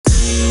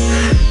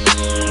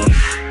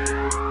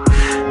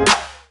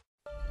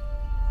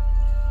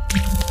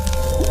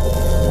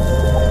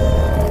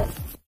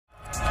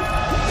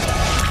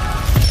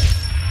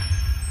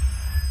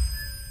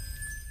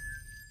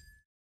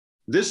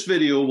This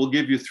video will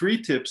give you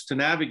 3 tips to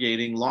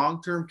navigating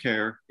long-term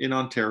care in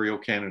Ontario,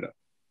 Canada.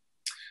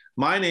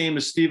 My name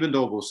is Stephen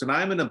Dobos, and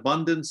I'm an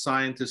abundance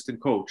scientist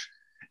and coach.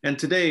 And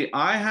today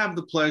I have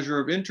the pleasure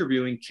of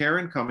interviewing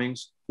Karen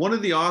Cummings, one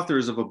of the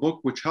authors of a book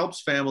which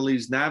helps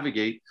families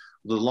navigate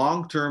the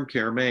long-term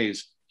care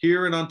maze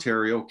here in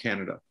Ontario,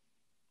 Canada.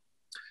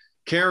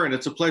 Karen,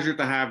 it's a pleasure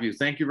to have you.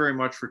 Thank you very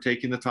much for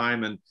taking the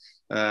time and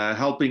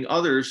helping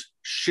others,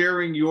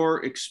 sharing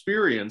your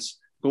experience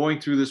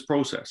going through this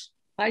process.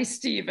 Hi,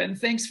 Stephen.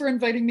 Thanks for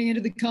inviting me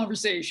into the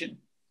conversation.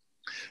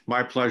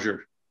 My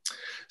pleasure.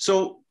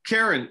 So,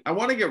 Karen, I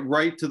want to get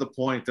right to the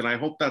point, and I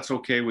hope that's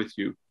okay with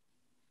you.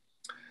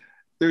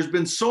 There's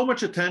been so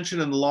much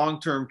attention in the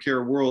long-term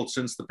care world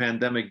since the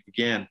pandemic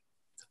began.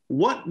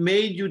 What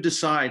made you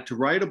decide to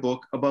write a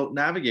book about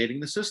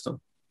navigating the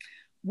system?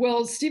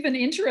 Well, Stephen,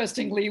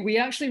 interestingly, we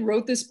actually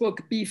wrote this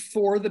book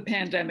before the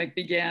pandemic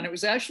began. It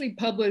was actually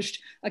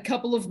published a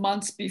couple of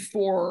months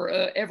before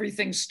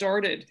everything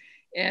started.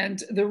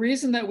 And the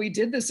reason that we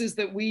did this is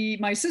that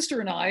my sister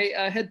and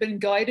I had been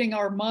guiding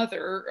our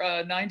mother,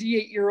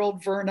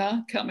 98-year-old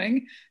Verna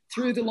Cumming,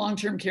 through the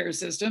long-term care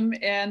system.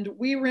 And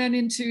we ran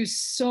into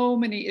so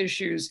many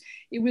issues.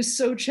 It was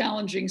so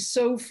challenging,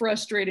 so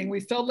frustrating. We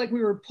felt like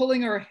we were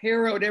pulling our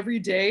hair out every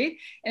day.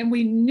 And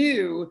we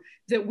knew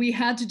that we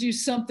had to do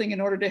something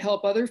in order to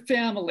help other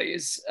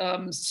families,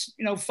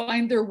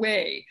 find their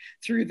way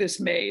through this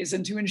maze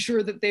and to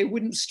ensure that they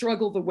wouldn't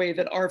struggle the way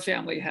that our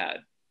family had.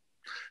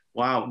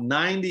 Wow,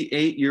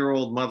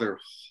 98-year-old mother.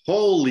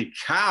 Holy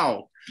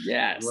cow.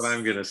 Yes. What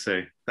I'm going to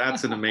say.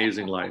 That's an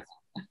amazing life.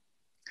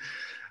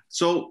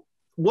 So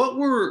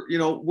were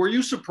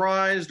you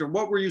surprised, or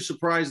what were you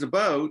surprised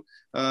about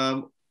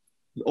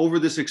over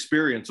this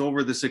experience,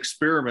 over this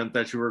experiment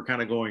that you were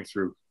kind of going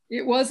through?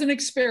 It was an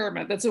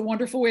experiment. That's a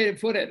wonderful way to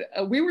put it.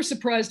 We were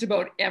surprised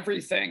about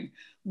everything.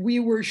 We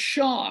were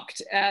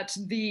shocked at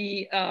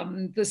the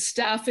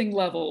staffing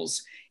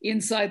levels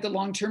inside the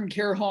long-term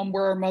care home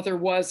where our mother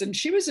was. And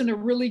she was in a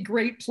really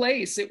great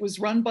place. It was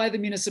run by the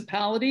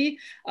municipality,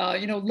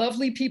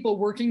 lovely people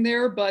working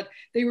there, but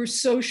they were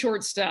so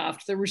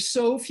short-staffed. There were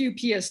so few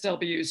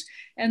PSWs,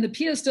 and the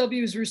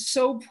PSWs were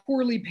so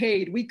poorly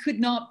paid. We could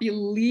not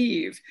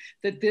believe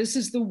that this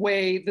is the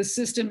way the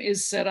system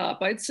is set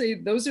up. I'd say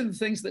those are the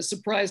things that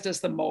surprised us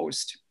the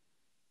most.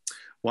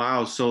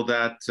 Wow, so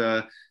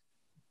that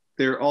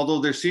although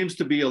there seems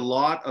to be a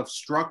lot of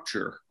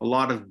structure, a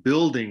lot of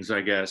buildings,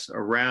 I guess,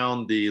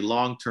 around the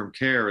long-term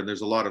care, and there's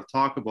a lot of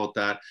talk about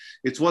that,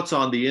 it's what's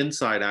on the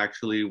inside,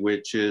 actually,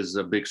 which is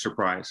a big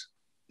surprise.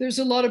 There's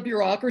a lot of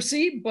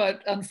bureaucracy,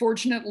 but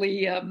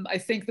unfortunately, I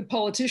think the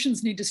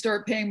politicians need to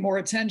start paying more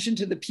attention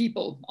to the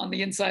people on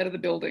the inside of the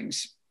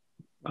buildings.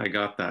 I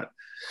got that.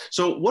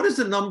 So what is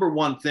the number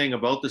one thing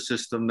about the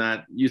system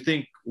that you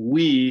think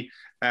we,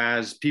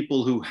 as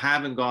people who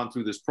haven't gone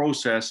through this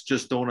process,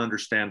 just don't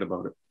understand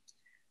about it?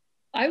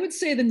 I would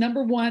say the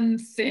number one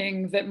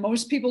thing that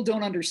most people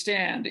don't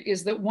understand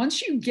is that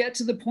once you get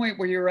to the point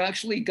where you're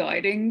actually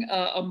guiding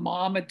a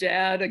mom, a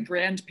dad, a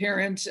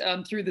grandparent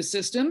through the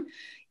system,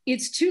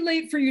 it's too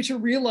late for you to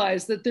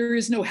realize that there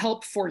is no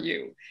help for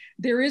you.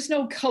 There is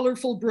no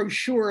colorful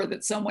brochure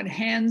that someone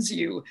hands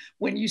you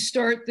when you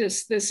start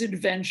this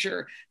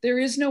adventure. There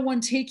is no one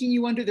taking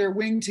you under their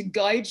wing to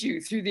guide you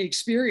through the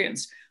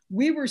experience.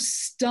 We were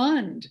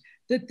stunned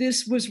that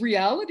this was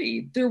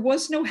reality. There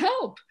was no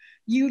help.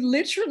 You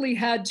literally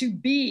had to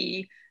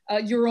be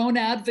your own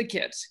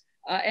advocate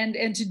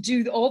and to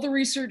do all the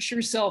research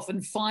yourself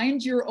and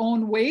find your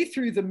own way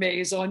through the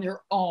maze on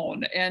your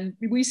own. And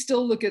we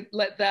still look at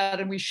that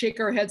and we shake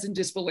our heads in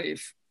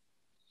disbelief.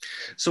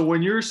 So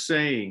when you're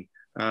saying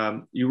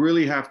you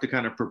really have to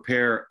kind of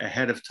prepare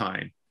ahead of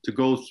time to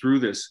go through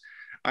this,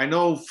 I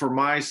know for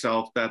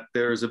myself that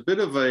there's a bit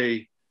of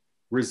a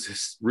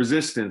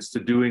resistance to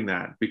doing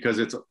that, because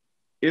it's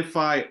if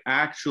I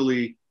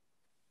actually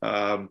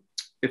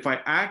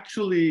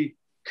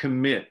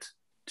commit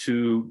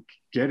to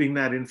getting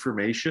that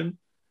information,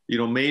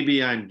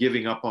 maybe I'm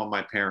giving up on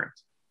my parent.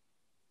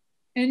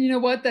 And you know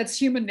what? That's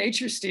human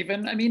nature,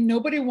 Stephen. I mean,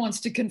 nobody wants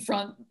to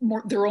confront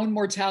their own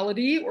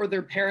mortality or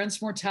their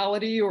parents'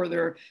 mortality or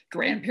their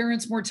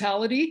grandparents'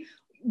 mortality.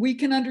 We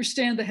can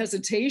understand the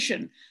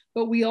hesitation,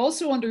 but we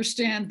also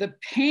understand the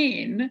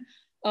pain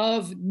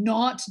of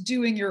not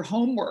doing your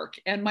homework.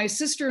 And my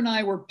sister and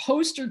I were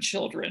poster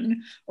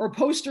children or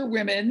poster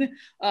women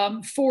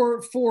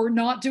for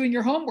not doing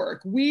your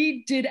homework.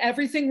 We did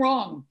everything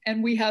wrong,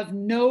 and we have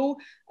no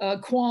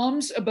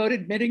qualms about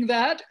admitting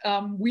that.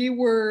 We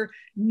were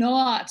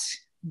not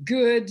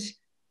good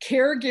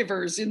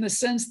caregivers in the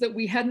sense that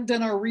we hadn't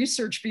done our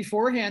research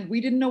beforehand. We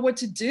didn't know what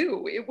to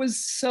do. It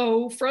was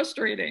so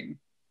frustrating.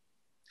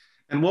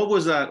 And what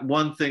was that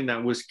one thing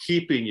that was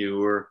keeping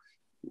you,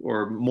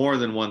 or more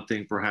than one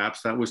thing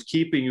perhaps, that was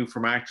keeping you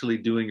from actually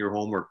doing your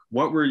homework?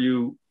 What were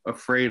you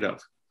afraid of?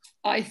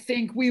 I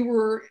think we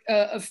were,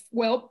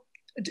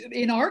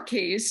 in our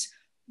case,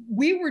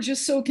 we were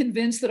just so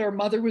convinced that our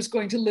mother was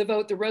going to live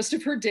out the rest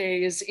of her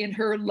days in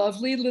her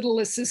lovely little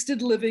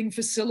assisted living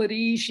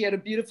facility. She had a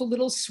beautiful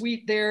little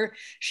suite there.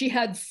 She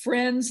had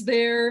friends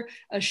there.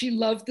 She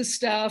loved the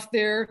staff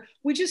there.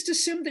 We just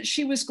assumed that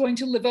she was going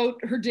to live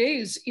out her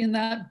days in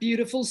that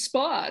beautiful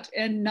spot,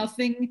 and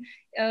nothing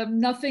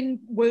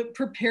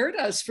prepared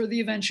us for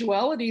the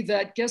eventuality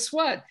that, guess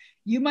what?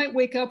 You might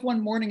wake up one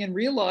morning and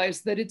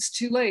realize that it's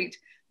too late,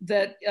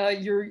 that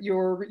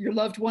your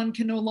loved one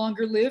can no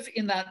longer live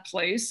in that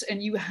place,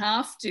 and you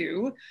have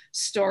to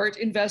start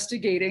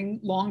investigating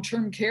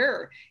long-term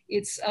care.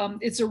 It's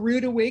a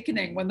rude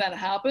awakening when that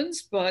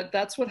happens, but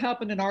that's what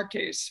happened in our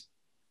case.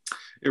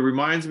 It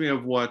reminds me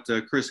of what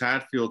Chris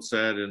Hadfield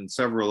said in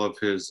several of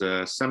his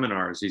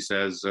seminars. He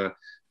says,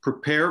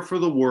 prepare for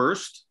the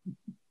worst,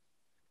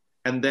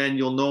 and then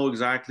you'll know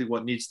exactly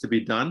what needs to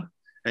be done,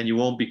 and you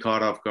won't be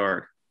caught off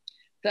guard.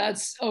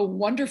 That's a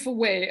wonderful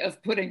way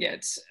of putting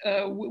it.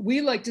 We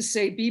like to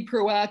say, be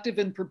proactive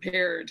and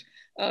prepared.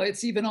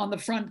 It's even on the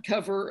front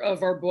cover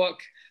of our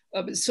book.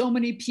 But so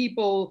many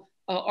people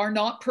are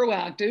not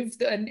proactive,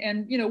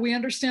 and we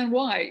understand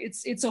why.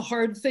 It's a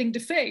hard thing to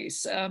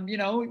face.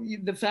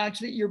 The fact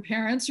that your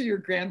parents or your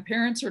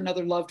grandparents or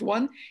another loved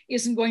one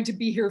isn't going to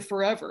be here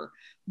forever.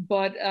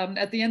 But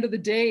at the end of the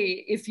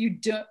day, if you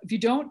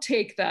don't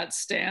take that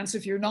stance,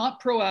 if you're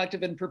not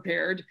proactive and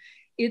prepared,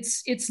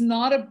 it's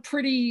not a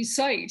pretty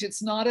sight.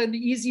 It's not an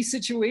easy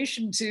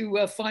situation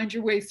to find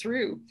your way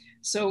through.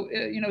 So,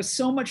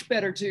 so much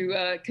better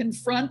to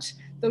confront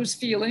those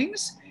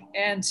feelings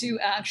and to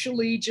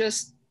actually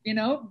just,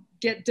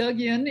 get dug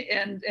in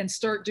and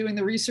start doing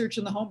the research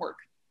and the homework.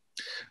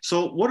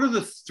 So what are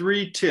the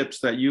 3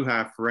 tips that you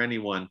have for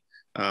anyone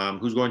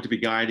who's going to be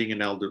guiding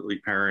an elderly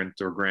parent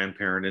or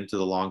grandparent into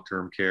the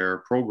long-term care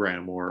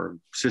program or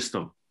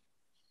system?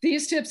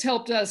 These tips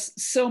helped us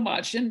so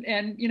much.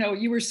 And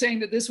you were saying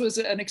that this was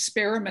an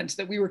experiment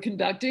that we were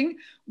conducting.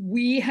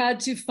 We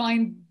had to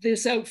find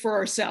this out for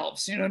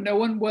ourselves. No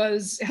one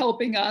was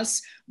helping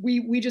us.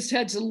 We just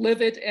had to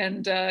live it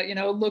and,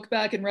 look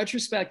back in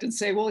retrospect and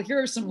say, well,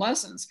 here are some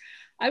lessons.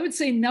 I would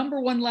say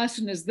number 1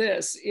 lesson is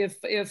this. If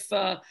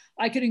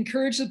I could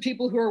encourage the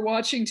people who are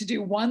watching to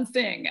do one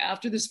thing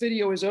after this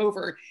video is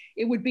over,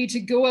 it would be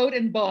to go out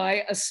and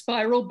buy a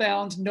spiral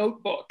bound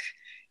notebook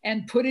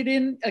and put it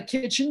in a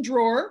kitchen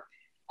drawer.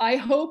 I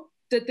hope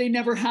that they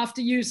never have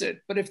to use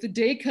it. But if the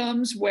day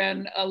comes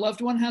when a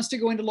loved one has to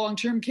go into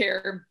long-term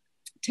care,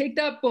 take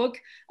that book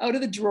out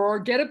of the drawer,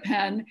 get a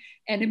pen,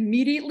 and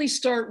immediately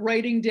start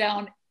writing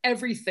down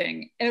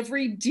everything,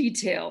 every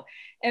detail,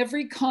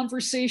 every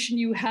conversation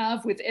you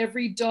have with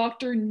every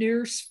doctor,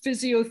 nurse,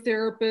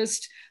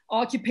 physiotherapist,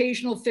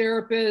 occupational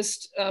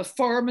therapist,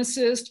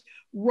 pharmacist.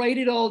 Write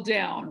it all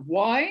down.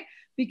 Why?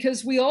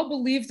 Because we all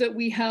believe that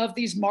we have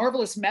these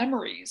marvelous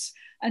memories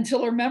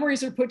until our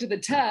memories are put to the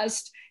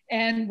test.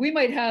 And we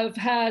might have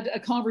had a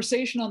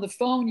conversation on the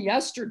phone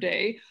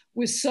yesterday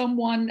with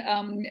someone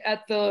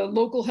at the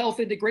local health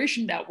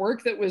integration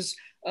network that was,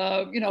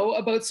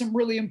 about some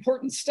really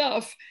important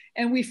stuff.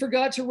 And we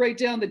forgot to write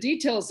down the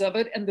details of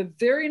it. And the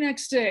very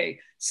next day,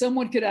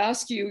 someone could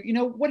ask you,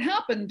 what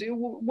happened?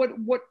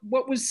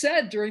 What was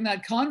said during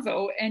that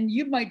convo? And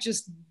you might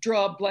just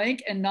draw a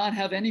blank and not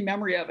have any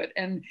memory of it.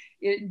 And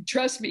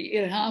trust me,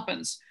 it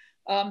happens.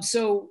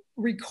 So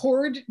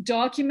record,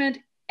 document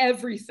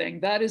everything.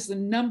 That is the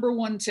number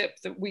 1 tip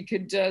that we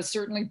could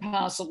certainly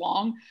pass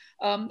along.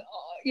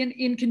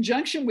 In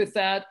conjunction with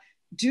that,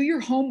 do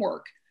your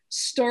homework.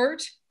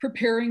 Start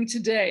preparing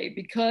today,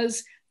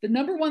 because the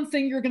number 1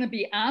 thing you're going to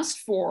be asked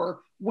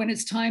for when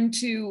it's time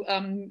to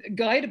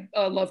guide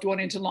a loved one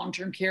into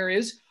long-term care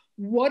is,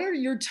 what are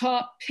your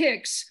top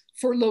picks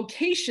for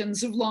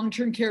locations of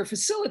long-term care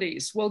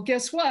facilities? Well,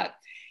 guess what?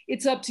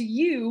 It's up to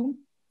you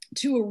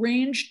to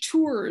arrange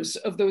tours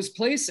of those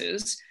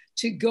places,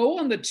 to go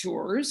on the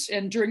tours.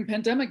 And during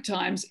pandemic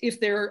times, if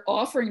they're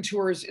offering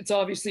tours, it's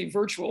obviously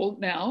virtual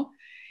now.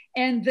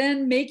 And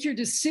then make your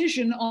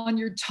decision on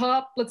your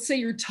top, let's say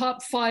your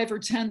top 5 or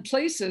 10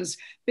 places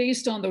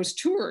based on those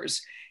tours.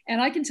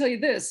 And I can tell you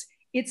this,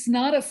 it's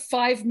not a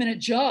 5-minute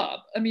job.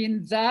 I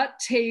mean, that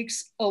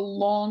takes a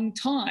long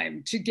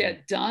time to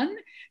get done,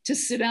 to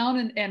sit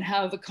down and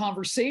have a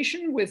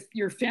conversation with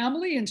your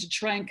family and to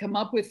try and come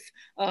up with,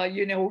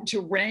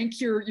 to rank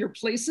your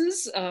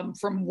places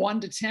from 1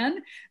 to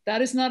 10.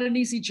 That is not an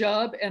easy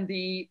job. And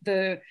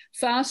the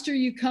faster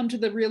you come to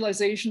the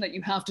realization that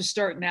you have to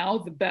start now,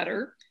 the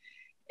better.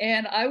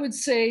 And I would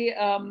say,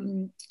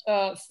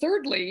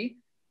 thirdly,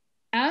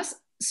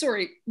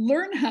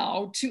 learn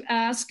how to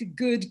ask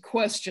good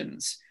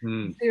questions.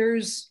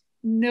 There's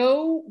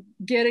no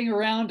getting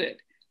around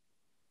it.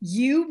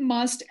 You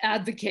must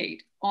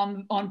advocate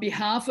on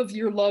behalf of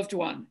your loved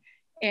one.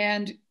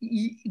 And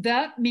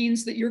that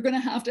means that you're going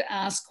to have to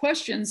ask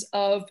questions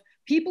of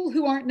people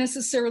who aren't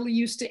necessarily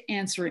used to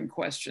answering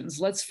questions.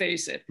 Let's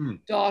face it,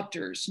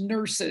 doctors,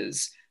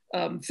 nurses,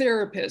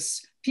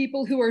 therapists,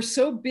 people who are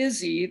so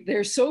busy,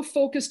 they're so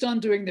focused on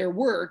doing their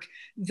work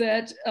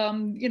that,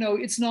 you know,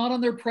 it's not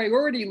on their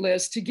priority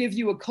list to give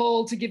you a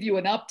call, to give you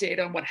an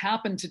update on what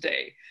happened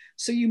today.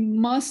 So you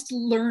must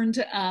learn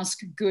to ask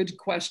good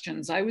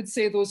questions. I would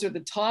say those are the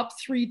top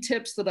 3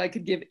 tips that I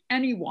could give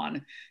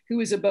anyone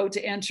who is about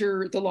to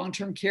enter the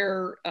long-term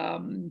care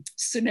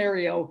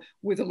scenario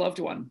with a loved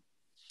one.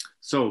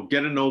 So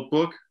get a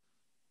notebook,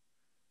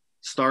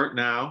 start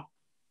now,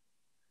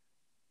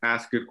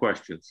 ask good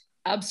questions.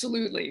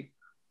 Absolutely.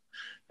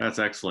 That's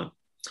excellent.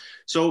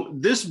 So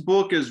this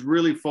book is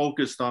really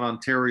focused on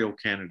Ontario,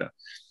 Canada.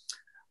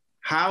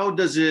 How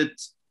does it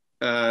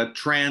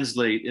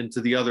translate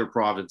into the other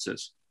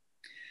provinces?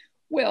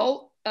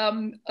 Well,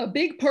 a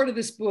big part of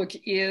this book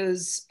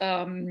is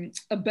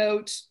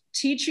about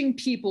teaching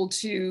people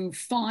to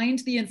find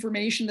the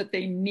information that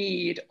they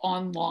need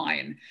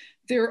online.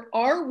 There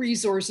are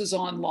resources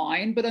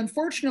online, but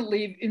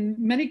unfortunately, in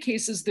many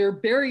cases, they're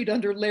buried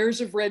under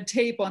layers of red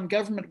tape on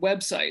government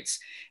websites.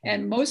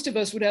 And most of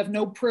us would have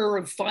no prayer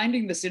of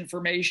finding this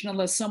information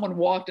unless someone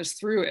walked us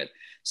through it.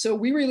 So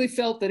we really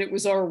felt that it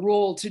was our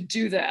role to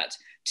do that,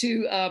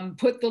 to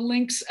put the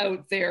links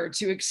out there,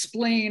 to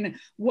explain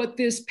what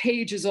this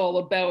page is all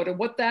about and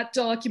what that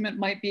document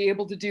might be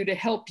able to do to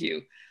help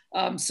you.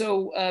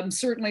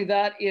 Certainly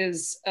that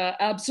is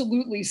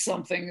absolutely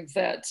something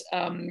that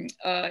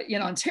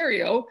in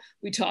Ontario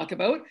we talk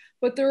about,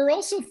 but there are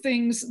also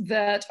things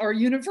that are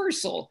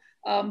universal.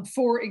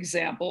 For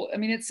example, I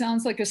mean, it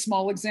sounds like a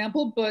small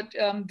example, but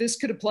this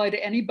could apply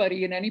to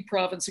anybody in any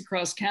province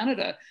across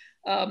Canada.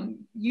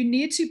 You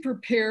need to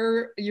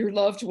prepare your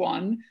loved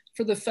one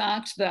for the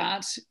fact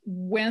that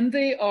when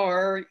they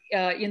are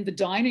in the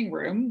dining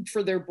room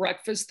for their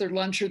breakfast, their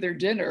lunch, or their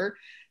dinner,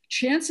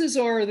 chances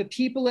are the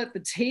people at the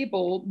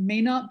table may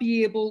not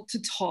be able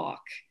to talk.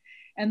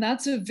 And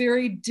that's a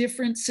very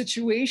different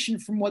situation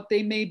from what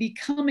they may be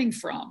coming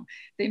from.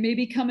 They may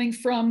be coming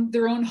from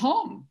their own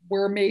home,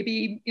 where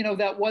maybe, you know,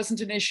 that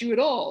wasn't an issue at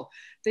all.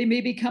 They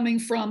may be coming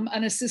from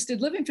an assisted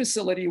living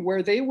facility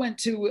where they went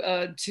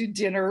to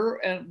dinner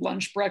and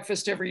lunch,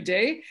 breakfast every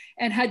day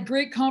and had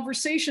great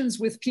conversations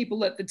with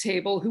people at the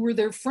table who were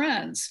their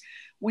friends.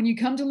 When you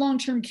come to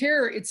long-term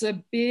care, it's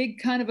a big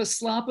kind of a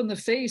slap in the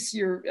face.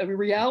 Your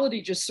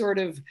reality just sort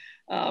of,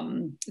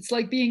 it's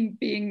like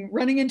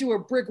running into a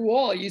brick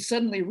wall. You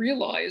suddenly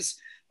realize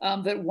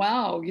that,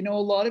 wow, you know, a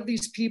lot of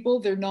these people,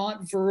 they're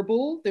not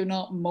verbal, they're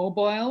not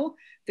mobile,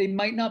 they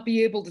might not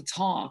be able to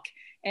talk.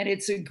 And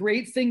it's a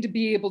great thing to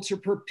be able to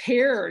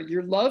prepare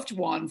your loved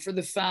one for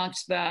the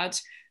fact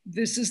that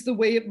this is the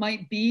way it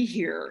might be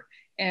here.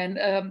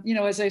 And, you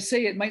know, as I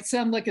say, it might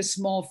sound like a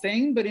small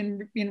thing, but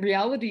in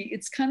reality,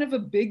 it's kind of a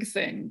big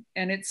thing.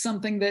 And it's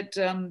something that,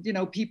 you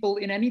know, people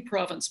in any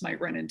province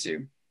might run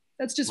into.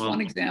 That's just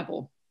one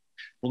example.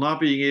 Well, not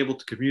being able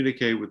to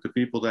communicate with the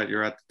people that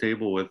you're at the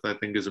table with, I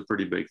think, is a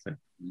pretty big thing.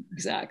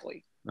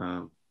 Exactly.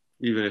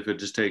 Even if it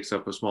just takes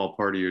up a small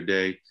part of your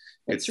day,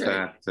 that's it's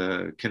right.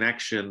 That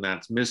connection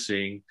that's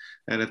missing.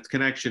 And if the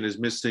connection is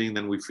missing,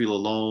 then we feel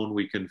alone.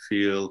 We can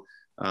feel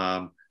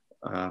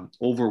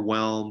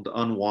overwhelmed,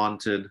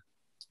 unwanted.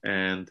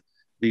 And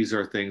these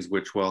are things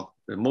which, well,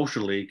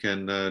 emotionally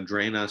can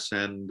drain us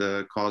and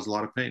cause a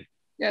lot of pain.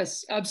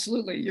 Yes,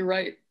 absolutely. You're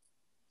right.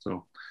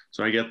 So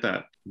I get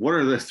that. What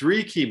are the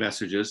 3 key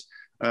messages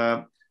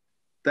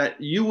that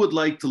you would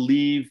like to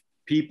leave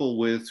people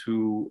with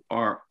who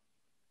are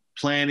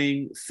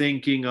planning,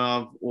 thinking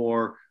of,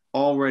 or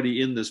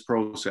already in this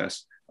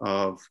process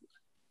of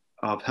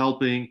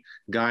helping,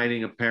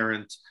 guiding a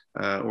parent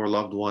or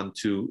loved one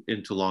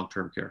into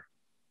long-term care?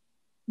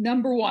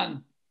 Number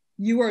 1,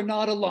 you are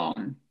not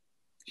alone.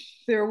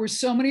 There were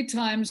so many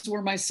times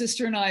where my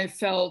sister and I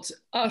felt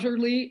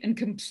utterly and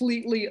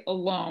completely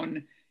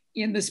alone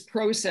in this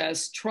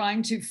process,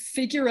 trying to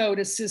figure out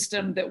a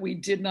system that we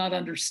did not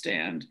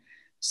understand.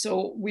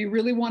 So we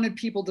really wanted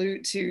people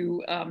to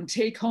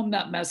take home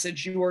that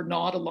message. You are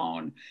not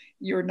alone.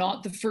 You're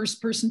not the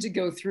first person to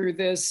go through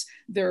this.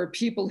 There are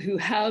people who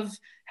have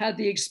had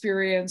the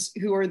experience,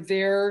 who are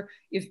there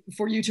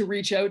for you to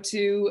reach out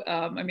to.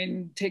 I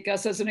mean, take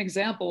us as an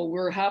example.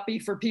 We're happy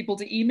for people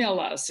to email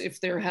us if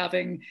they're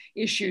having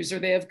issues or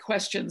they have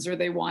questions or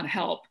they want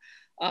help,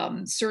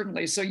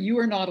 certainly. So you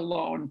are not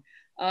alone.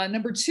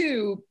 Number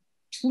 2,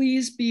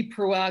 please be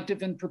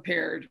proactive and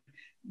prepared.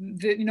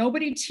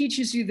 Nobody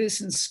teaches you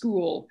this in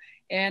school.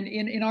 And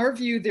in our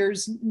view,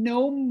 there's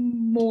no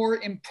more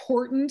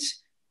important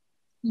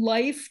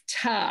life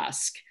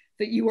task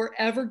that you are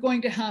ever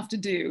going to have to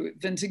do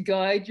than to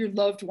guide your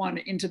loved one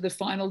into the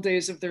final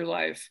days of their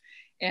life.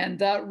 And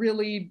that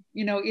really,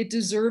 you know, it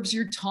deserves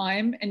your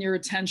time and your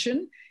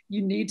attention.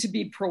 You need to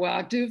be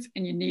proactive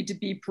and you need to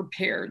be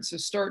prepared. So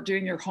start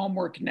doing your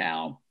homework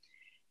now.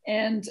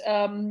 And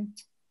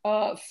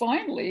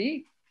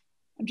finally,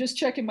 I'm just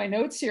checking my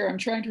notes here. I'm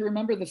trying to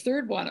remember the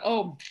 3rd one.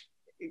 Oh,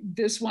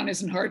 this one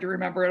isn't hard to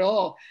remember at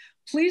all.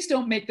 Please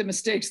don't make the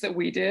mistakes that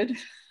we did.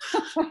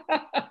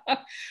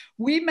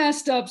 We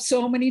messed up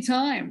so many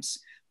times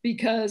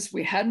because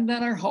we hadn't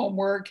done our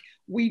homework.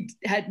 We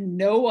had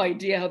no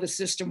idea how the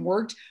system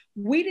worked.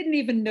 We didn't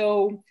even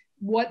know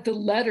what the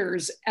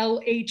letters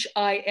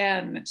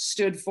LHIN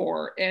stood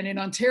for. And in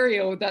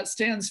Ontario, that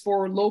stands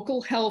for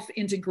Local Health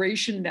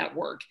Integration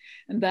Network.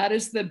 And that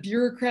is the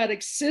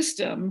bureaucratic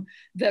system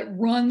that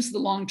runs the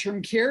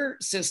long-term care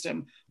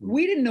system.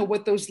 We didn't know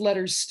what those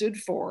letters stood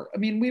for. I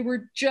mean, we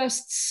were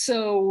just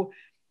so,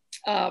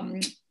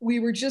 we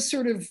were just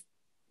sort of,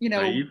 you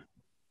know, Naive.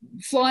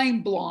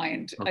 Flying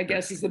blind, Okay. I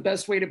guess is the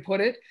best way to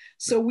put it.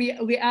 So we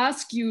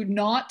ask you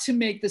not to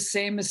make the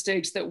same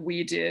mistakes that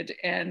we did.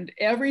 And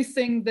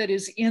everything that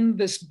is in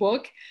this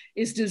book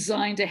is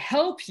designed to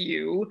help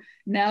you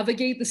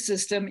navigate the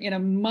system in a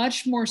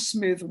much more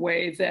smooth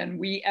way than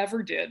we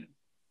ever did.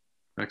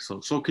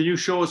 Excellent. So can you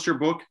show us your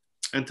book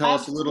and tell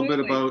us a little bit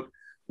about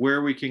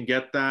where we can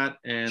get that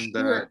and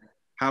Sure.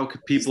 how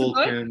people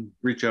can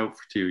reach out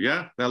to you?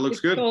 Yeah, that looks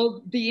good.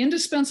 Called The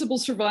Indispensable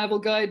Survival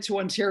Guide to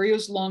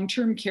Ontario's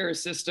Long-Term Care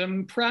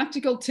System,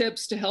 Practical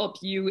Tips to Help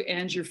You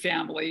and Your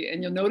Family.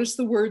 And you'll notice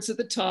the words at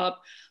the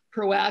top,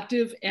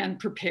 proactive and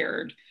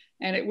prepared.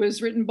 And it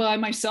was written by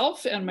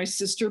myself and my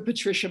sister,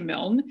 Patricia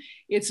Milne.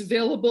 It's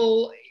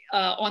available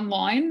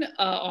online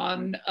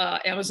on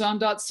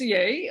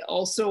Amazon.ca,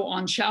 also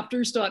on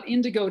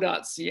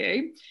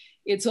chapters.indigo.ca.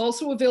 It's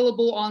also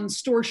available on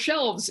store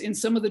shelves in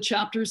some of the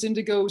Chapters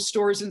Indigo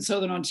stores in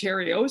Southern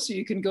Ontario. So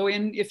you can go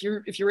in if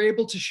you're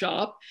able to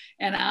shop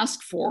and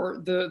ask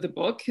for the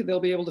book. They'll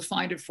be able to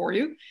find it for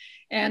you.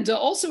 And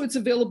also it's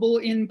available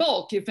in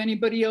bulk. If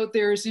anybody out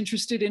there is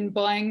interested in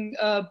buying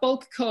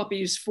bulk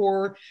copies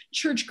for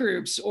church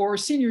groups or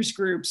seniors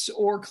groups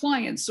or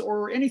clients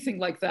or anything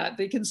like that,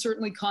 they can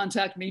certainly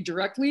contact me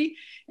directly.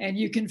 And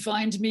you can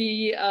find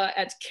me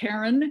at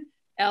Karen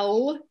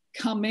L.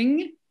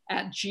 Cumming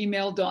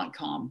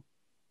 @gmail.com.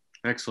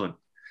 Excellent.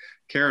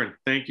 Karen,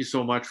 thank you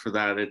so much for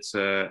that. It's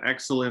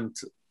excellent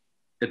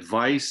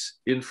advice,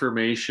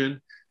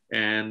 information,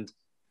 and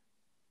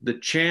the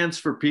chance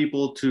for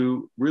people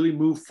to really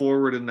move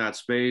forward in that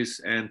space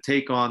and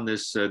take on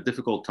this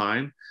difficult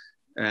time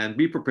and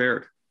be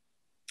prepared.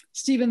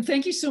 Stephen,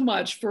 thank you so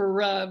much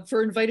for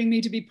inviting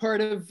me to be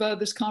part of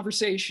this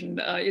conversation.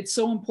 It's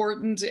so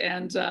important,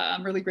 and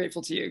I'm really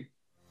grateful to you.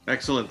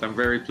 Excellent. I'm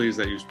very pleased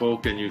that you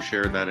spoke and you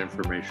shared that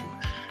information.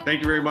 Thank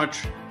you very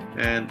much,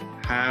 and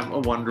have a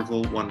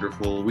wonderful,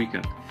 wonderful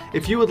weekend.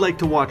 If you would like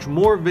to watch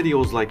more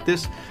videos like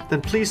this, then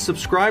please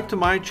subscribe to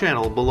my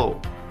channel below.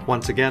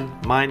 Once again,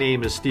 my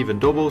name is Stephen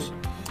Dobos,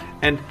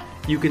 and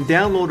you can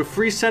download a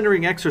free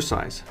centering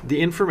exercise. The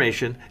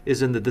information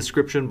is in the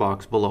description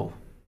box below.